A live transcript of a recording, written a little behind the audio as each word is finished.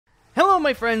Hello,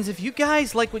 my friends. If you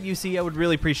guys like what you see, I would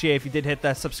really appreciate if you did hit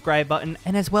that subscribe button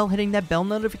and as well hitting that bell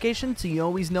notification so you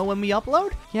always know when we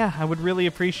upload. Yeah, I would really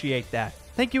appreciate that.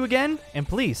 Thank you again, and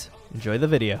please enjoy the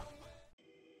video.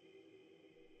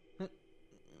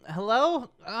 Hello?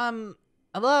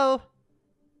 Hello?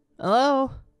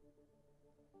 Hello?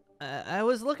 I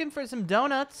was looking for some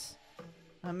donuts.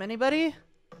 Anybody?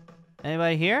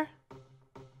 Anybody here?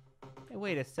 Hey,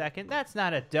 wait a second. That's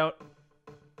not a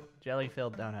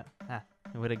jelly-filled donut. Huh.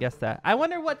 I would have guessed that. I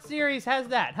wonder what series has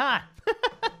that, huh?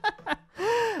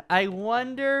 I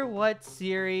wonder what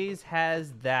series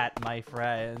has that, my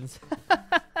friends.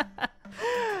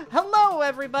 Hello,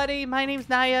 everybody. My name's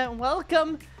Naya, and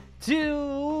welcome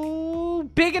to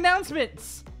big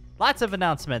announcements. Lots of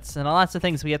announcements and lots of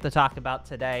things we have to talk about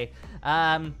today.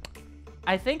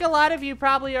 I think a lot of you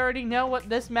probably already know what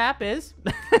this map is.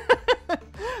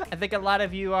 I think a lot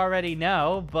of you already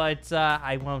know, but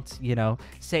I won't,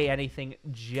 say anything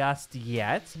just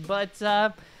yet. But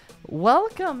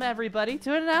welcome, everybody,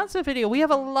 to an announcement video. We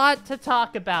have a lot to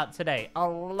talk about today. A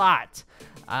lot.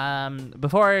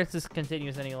 Before this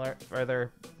continues any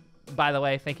further, by the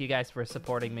way, thank you guys for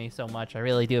supporting me so much. I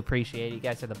really do appreciate it. You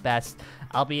guys are the best.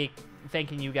 I'll be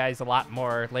thanking you guys a lot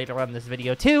more later on in this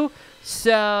video too.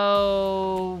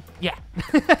 So yeah,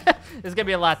 there's gonna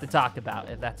be a lot to talk about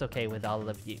if that's okay with all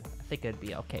of you. I think it'd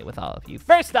be okay with all of you.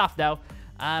 First off though,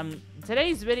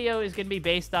 today's video is gonna be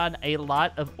based on a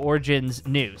lot of Origins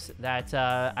news that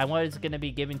I was gonna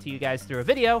be giving to you guys through a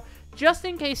video, just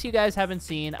in case you guys haven't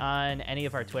seen on any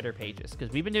of our Twitter pages,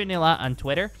 because we've been doing a lot on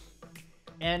Twitter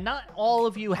and not all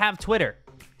of you have Twitter.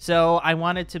 So I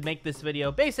wanted to make this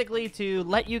video basically to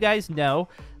let you guys know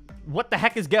what the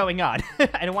heck is going on.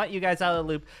 I don't want you guys out of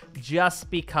the loop just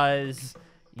because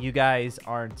you guys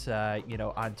aren't,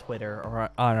 on Twitter or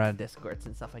on Discords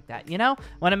and stuff like that,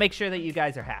 Want to make sure that you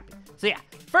guys are happy. So yeah,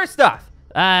 first off,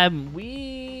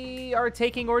 we are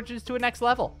taking Origins to a next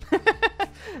level.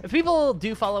 If people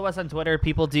do follow us on Twitter,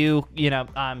 people do,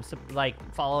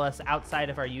 follow us outside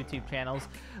of our YouTube channels.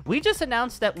 We just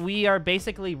announced that we are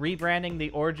basically rebranding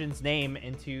the Origins name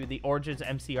into the Origins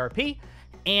MCRP.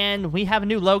 And we have a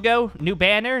new logo, new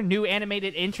banner, new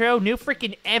animated intro, new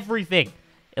freaking everything.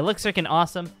 It looks freaking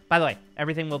awesome. By the way,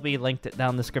 everything will be linked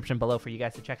down in the description below for you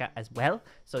guys to check out as well.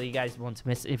 So you guys won't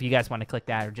miss if you guys want to click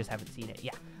that or just haven't seen it.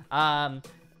 Yeah.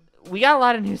 We got a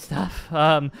lot of new stuff.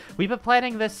 We've been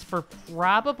planning this for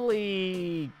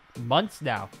probably months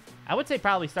now. I would say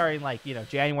probably starting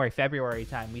January, February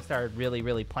time. We started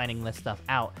really planning this stuff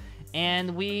out.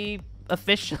 And we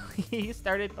officially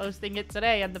started posting it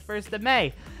today on the 1st of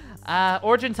May.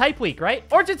 Origin Type Week, right?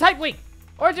 Origin Type Week!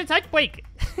 Origin Type Week!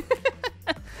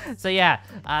 So yeah,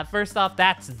 first off,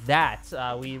 that's that.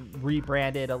 We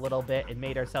rebranded a little bit and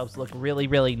made ourselves look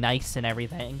really nice and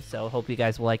everything. So hope you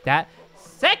guys will like that.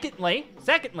 Secondly,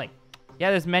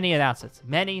 yeah, there's many announcements.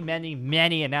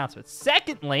 Many announcements.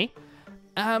 Secondly,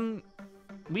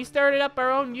 we started up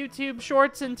our own YouTube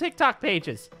Shorts and TikTok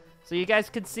pages. So you guys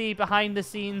could see behind the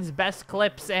scenes, best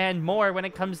clips, and more when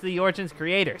it comes to the Origins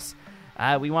creators.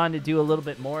 We wanted to do a little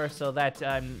bit more so that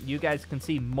you guys can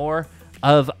see more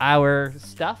of our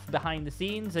stuff behind the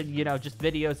scenes and, just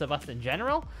videos of us in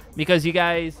general. Because you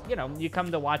guys, you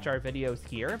come to watch our videos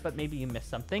here, but maybe you missed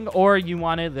something, or you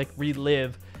want to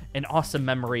relive an awesome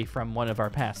memory from one of our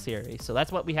past series. So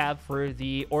that's what we have for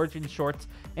the Origin Shorts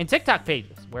and TikTok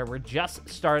pages, where we're just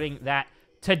starting that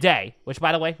today, which,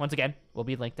 by the way, once again, will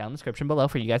be linked down in the description below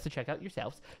for you guys to check out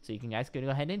yourselves. So you can guys go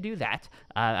ahead and do that.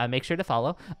 Make sure to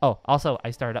follow. Oh, also, I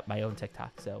started up my own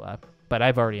TikTok, so but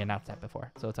I've already announced that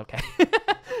before, so it's okay.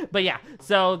 But yeah,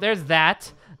 so there's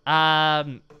that.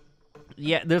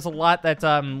 Yeah, there's a lot that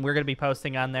we're going to be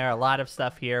posting on there, a lot of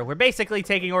stuff here. We're basically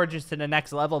taking Origins to the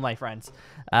next level, my friends.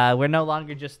 We're no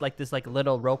longer just this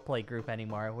little roleplay group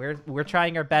anymore. We're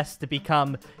trying our best to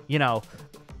become,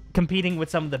 competing with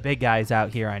some of the big guys out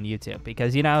here on YouTube,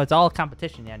 because, it's all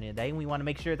competition at the end of the day, and we want to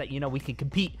make sure that, we can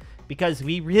compete, because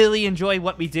we really enjoy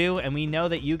what we do, and we know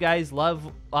that you guys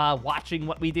love watching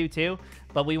what we do too,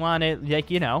 but we want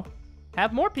to,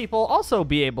 have more people also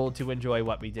be able to enjoy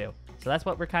what we do. So that's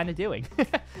what we're kind of doing.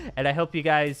 And I hope you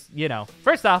guys,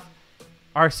 first off,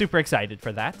 are super excited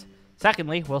for that.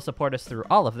 Secondly, will support us through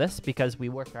all of this, because we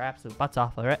work our absolute butts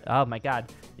off for it. Oh my god,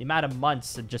 the amount of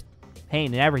months and just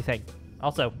pain and everything.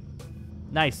 Also,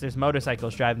 nice, there's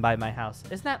motorcycles driving by my house.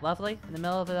 Isn't that lovely? In the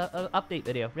middle of an update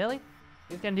video. Really?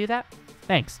 You're gonna do that?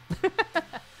 Thanks.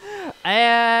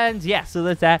 And yeah, so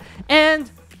that's that.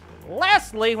 And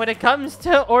lastly, when it comes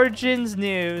to Origins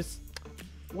news,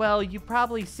 well, you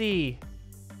probably see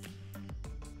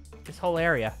this whole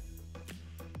area.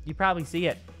 You probably see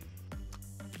it.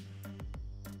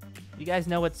 You guys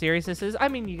know what series this is? I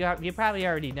mean, you probably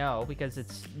already know because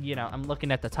it's, you know, I'm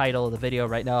looking at the title of the video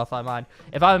right now. If I'm on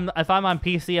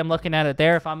PC, I'm looking at it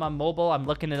there. If I'm on mobile, I'm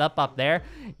looking it up there.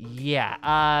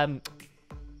 Yeah.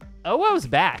 ow's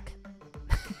back.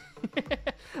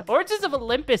 Origins of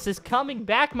Olympus is coming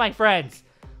back, my friends.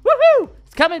 Woohoo!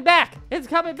 It's coming back. It's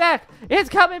coming back. It's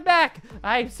coming back.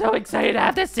 I'm so excited to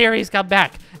have this series come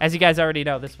back. As you guys already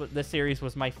know, this series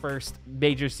was my first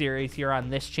major series here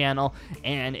on this channel,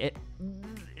 and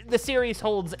the series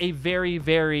holds a very,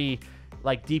 very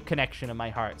like deep connection in my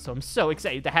heart. So I'm so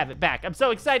excited to have it back. I'm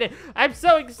so excited. I'm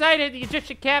so excited. The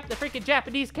Egyptian camp, the freaking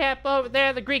Japanese camp over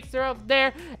there, the Greeks are over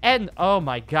there, and oh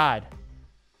my god.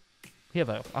 We have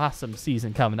an awesome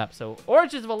season coming up. So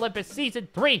Origins of Olympus Season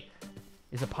 3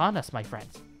 is upon us, my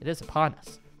friends. It is upon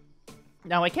us.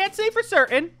 Now, I can't say for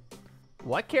certain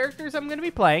what characters I'm going to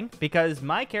be playing because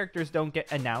my characters don't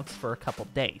get announced for a couple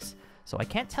days. So I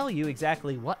can't tell you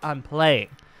exactly what I'm playing.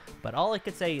 But all I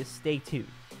could say is stay tuned.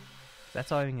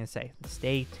 That's all I'm going to say.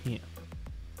 Stay tuned.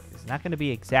 It's not going to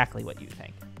be exactly what you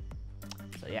think.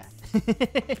 So, yeah.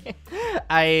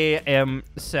 I am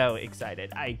so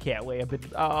excited. I can't wait.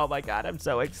 Oh my god, I'm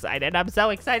so excited. I'm so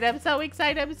excited. I'm so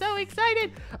excited. I'm so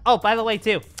excited. Oh, by the way,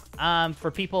 too, for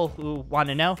people who want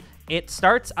to know, it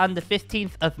starts on the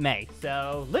 15th of May.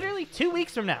 So literally 2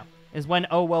 weeks from now is when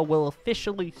owTreyalP will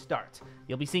officially start.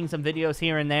 You'll be seeing some videos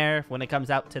here and there when it comes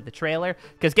out to the trailer.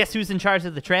 Because guess who's in charge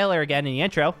of the trailer again in the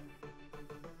intro?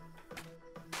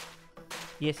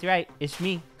 Yes, right. It's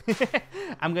me.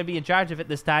 I'm going to be in charge of it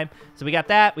this time. So we got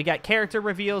that. We got character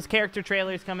reveals, character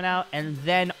trailers coming out, and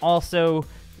then also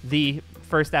the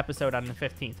first episode on the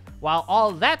 15th. While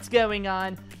all that's going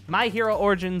on, My Hero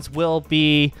Origins will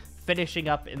be finishing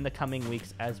up in the coming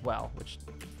weeks as well, which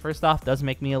first off does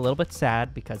make me a little bit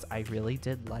sad because I really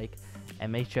did like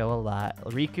MHO a lot.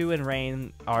 Riku and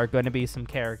Rain are going to be some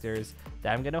characters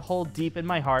that I'm going to hold deep in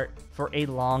my heart for a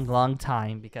long, long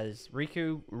time because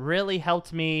Riku really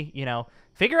helped me, you know,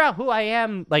 figure out who I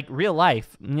am, like, real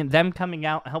life. Them coming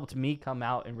out helped me come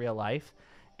out in real life.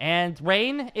 And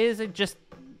Rain is just...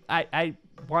 I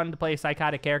wanted to play a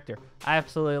psychotic character. I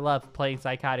absolutely love playing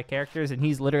psychotic characters, and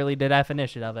he's literally the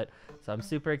definition of it. So I'm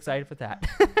super excited for that.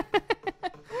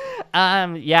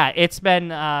 Yeah, it's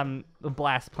been a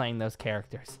blast playing those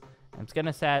characters. I'm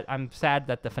sad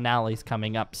that the finale's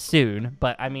coming up soon,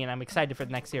 but, I mean, I'm excited for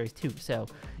the next series, too. So,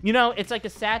 you know, it's like a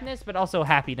sadness, but also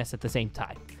happiness at the same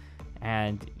time.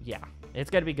 And yeah, it's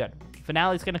going to be good.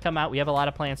 Finale's going to come out. We have a lot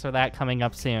of plans for that coming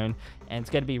up soon. And it's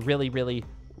going to be really, really,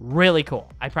 really cool.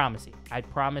 I promise you. I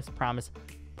promise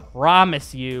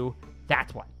you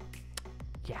that one.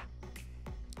 Yeah.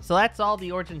 So that's all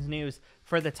the Origins news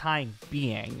for the time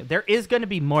being. There is going to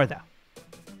be more, though.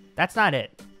 That's not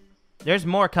it. There's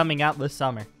more coming out this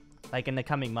summer. Like in the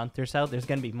coming month or so, there's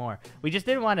going to be more. We just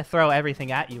didn't want to throw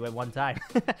everything at you at one time.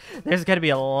 There's going to be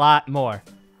a lot more.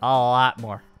 A lot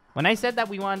more. When I said that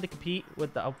we wanted to compete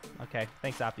with the... Oh, okay.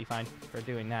 Thanks, Optifine, for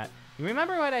doing that. You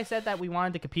remember when I said that we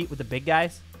wanted to compete with the big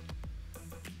guys?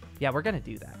 Yeah, we're going to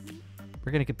do that.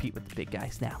 We're going to compete with the big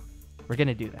guys now. We're going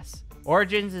to do this.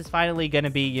 Origins is finally going to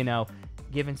be, you know,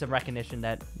 given some recognition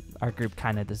that our group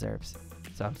kind of deserves.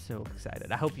 So I'm so excited.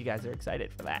 I hope you guys are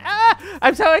excited for that. Ah!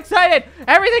 I'm so excited.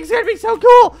 Everything's going to be so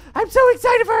cool. I'm so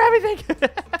excited for everything.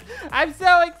 I'm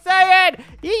so excited.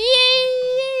 Yee!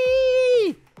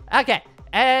 Okay.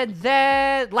 And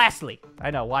then, lastly,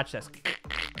 I know, watch this.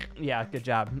 Yeah, good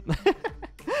job.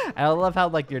 I love how,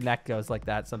 like, your neck goes like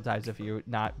that sometimes if you're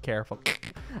not careful.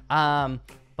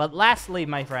 But lastly,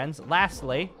 my friends,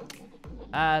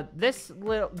 this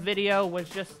little video was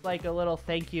just, like, a little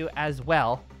thank you as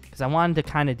well. Because I wanted to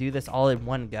kind of do this all in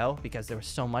one go because there was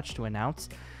so much to announce.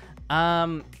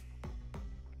 I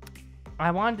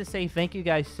wanted to say thank you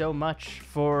guys so much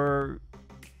for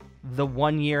the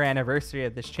 1-year anniversary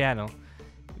of this channel.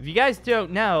 If you guys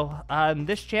don't know,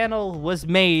 this channel was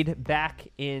made back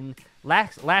in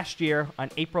last year on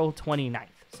April 29th.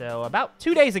 So about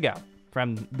 2 days ago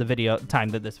from the time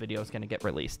that this video is going to get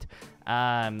released.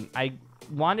 I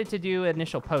wanted to do an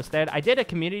initial post there. I did a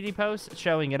community post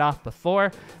showing it off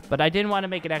before, but I didn't want to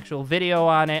make an actual video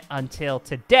on it until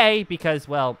today because,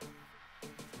 well,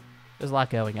 there's a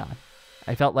lot going on.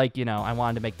 I felt like, you know, I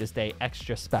wanted to make this day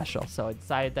extra special. So I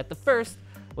decided that the first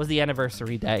was the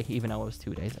anniversary day, even though it was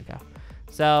 2 days ago.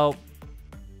 So,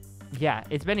 yeah,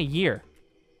 it's been a year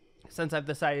since I've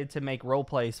decided to make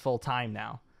roleplays full-time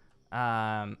now.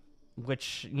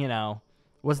 Which, you know,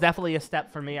 was definitely a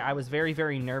step for me. I was very,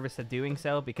 very nervous of doing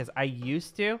so because I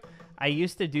used to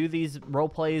do these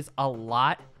roleplays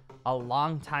a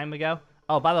long time ago.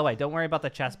 Oh, by the way, don't worry about the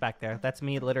chest back there. That's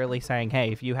me literally saying,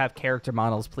 hey, if you have character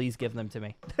models, please give them to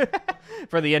me.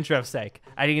 for the intro's sake.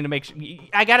 I need to make sure.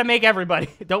 I gotta make everybody.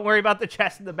 Don't worry about the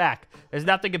chest in the back. There's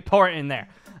nothing important in there.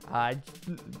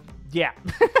 Yeah.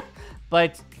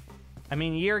 But I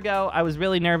mean, a year ago, I was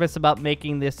really nervous about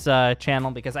making this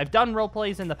channel because I've done role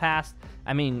plays in the past.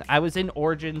 I mean, I was in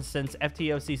Origins since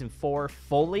FTO Season 4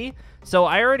 fully, so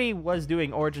I already was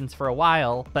doing Origins for a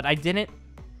while, but I didn't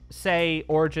say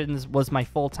Origins was my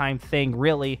full-time thing,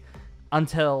 really,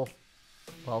 until,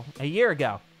 well, a year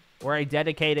ago, where I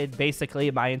dedicated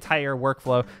basically my entire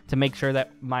workflow to make sure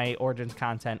that my Origins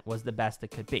content was the best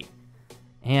it could be.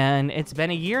 And it's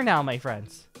been a year now, my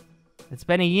friends. It's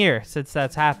been a year since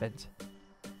that's happened.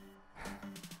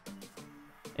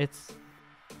 It's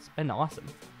been awesome.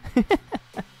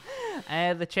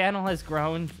 The channel has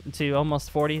grown to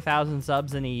almost 40,000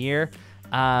 subs in a year.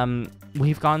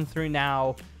 We've gone through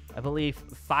now, I believe,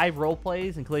 5 role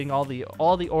plays, including all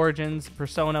the Origins,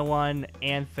 Persona 1,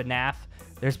 and FNAF.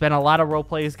 There's been a lot of role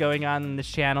plays going on in this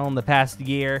channel in the past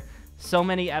year. So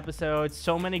many episodes,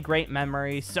 so many great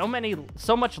memories, so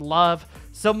much love,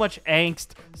 so much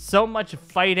angst, so much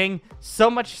fighting, so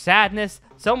much sadness,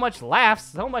 so much laughs,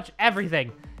 so much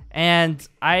everything. And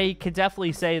I could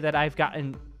definitely say that I've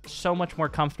gotten so much more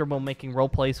comfortable making role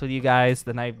plays with you guys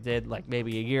than I did like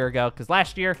maybe a year ago. Because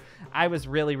last year, I was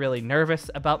really, really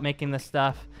nervous about making this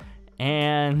stuff.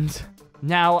 And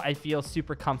now I feel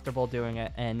super comfortable doing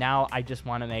it. And now I just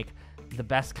want to make the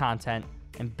best content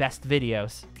and best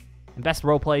videos and best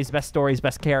role plays, best stories,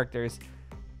 best characters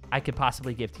I could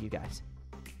possibly give to you guys.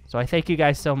 So I thank you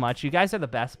guys so much. You guys are the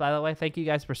best, by the way. Thank you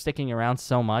guys for sticking around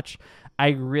so much.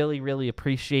 I really, really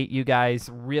appreciate you guys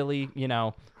really, you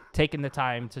know, taking the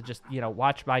time to just, you know,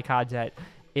 watch my content.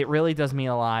 It really does mean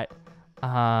a lot.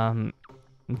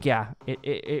 Yeah,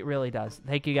 it really does.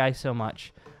 Thank you guys so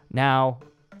much. Now,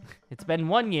 it's been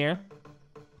 1 year.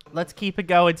 Let's keep it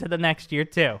going to the next year,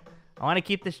 too. I want to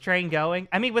keep this train going.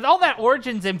 I mean, with all that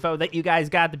Origins info that you guys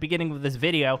got at the beginning of this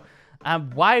video,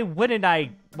 why would I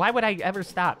ever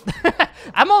stop?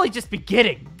 I'm only just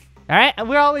beginning, all right?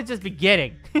 We're only just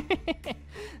beginning.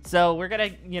 So we're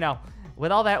going to, you know,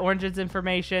 with all that Origins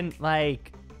information,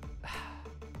 like,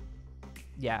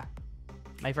 yeah,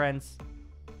 my friends,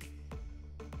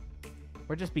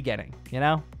 we're just beginning, you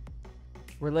know?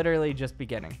 We're literally just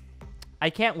beginning. I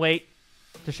can't wait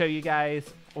to show you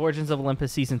guys Origins of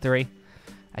Olympus Season 3.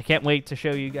 I can't wait to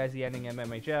show you guys the ending of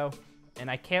MMHO. And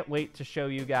I can't wait to show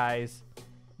you guys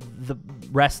the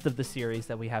rest of the series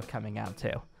that we have coming out,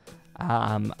 too.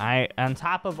 On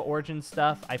top of Origin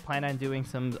stuff, I plan on doing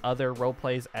some other role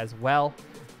plays as well.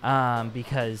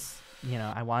 Because, you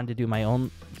know, I wanted to do my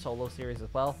own solo series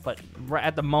as well. But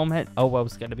at the moment, OWO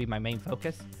is going to be my main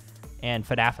focus. And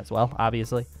FNAF as well,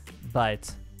 obviously.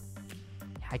 But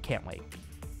I can't wait.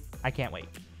 I can't wait.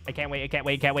 I can't wait. I can't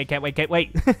wait. Can't wait. Can't wait. Can't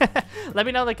wait. Let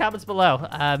me know in the comments below.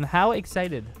 How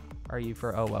excited are you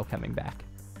for OWO coming back?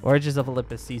 Origins of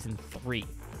Olympus Season 3.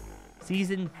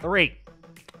 Season 3.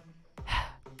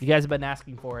 You guys have been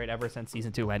asking for it ever since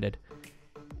Season 2 ended.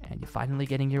 And you're finally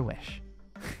getting your wish.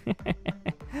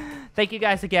 Thank you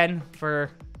guys again for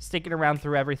sticking around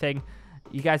through everything.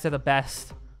 You guys are the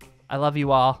best. I love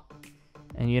you all.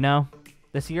 And you know,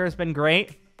 this year has been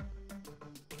great.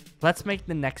 Let's make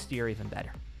the next year even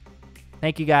better.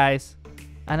 Thank you guys.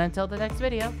 And until the next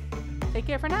video, take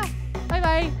care for now.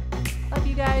 Bye-bye. Love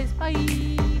you guys.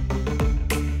 Bye.